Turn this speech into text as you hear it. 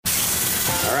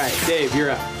right, Dave,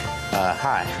 you're up.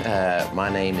 Hi, my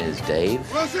name is Dave.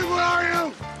 Wilson, where are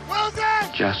you? Wilson!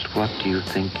 Just what do you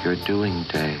think you're doing,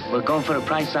 Dave? We're going for a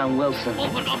price on Wilson.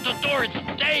 Open up the door,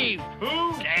 it's Dave!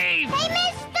 Who? Dave! Hey,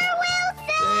 Mr.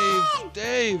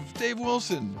 Wilson! Dave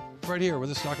Wilson. Right here with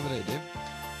the stock of the day, Dave.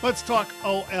 Let's talk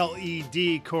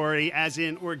OLED, Cory, as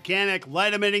in organic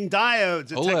light-emitting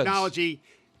diodes, a OLEDs. technology,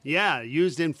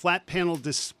 used in flat panel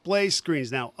display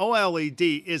screens. Now,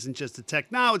 OLED isn't just a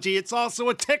technology, it's also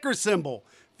a ticker symbol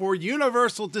for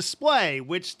Universal Display,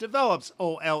 which develops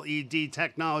OLED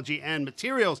technology and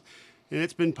materials. And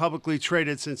it's been publicly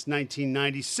traded since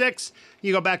 1996.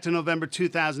 You go back to November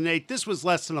 2008, this was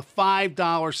less than a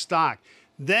 $5 stock.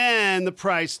 Then the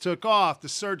price took off. The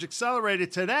surge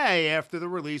accelerated today after the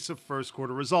release of first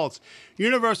quarter results.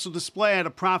 Universal Display had a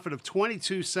profit of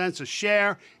 22 cents a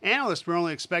share. Analysts were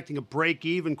only expecting a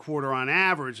break-even quarter on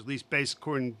average, at least based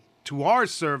according to our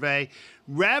survey.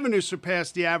 Revenue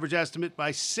surpassed the average estimate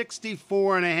by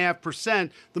 64.5%,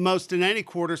 the most in any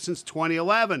quarter since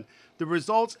 2011. The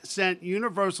results sent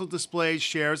Universal Display's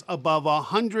shares above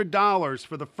 $100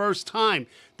 for the first time.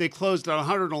 They closed at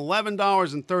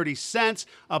 $111.30,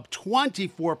 up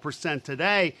 24%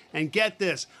 today. And get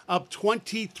this, up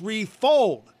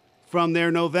 23-fold from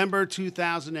their November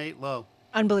 2008 low.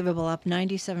 Unbelievable, up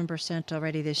 97%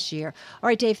 already this year. All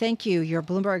right, Dave, thank you. Your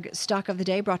Bloomberg stock of the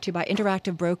day brought to you by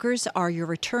Interactive Brokers. Are your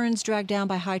returns dragged down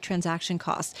by high transaction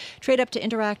costs? Trade up to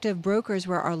Interactive Brokers,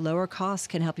 where our lower costs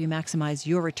can help you maximize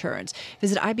your returns.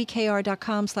 Visit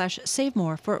ibkr.com/save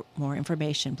more for more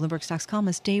information. Bloomberg Stocks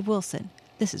columnist Dave Wilson.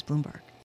 This is Bloomberg.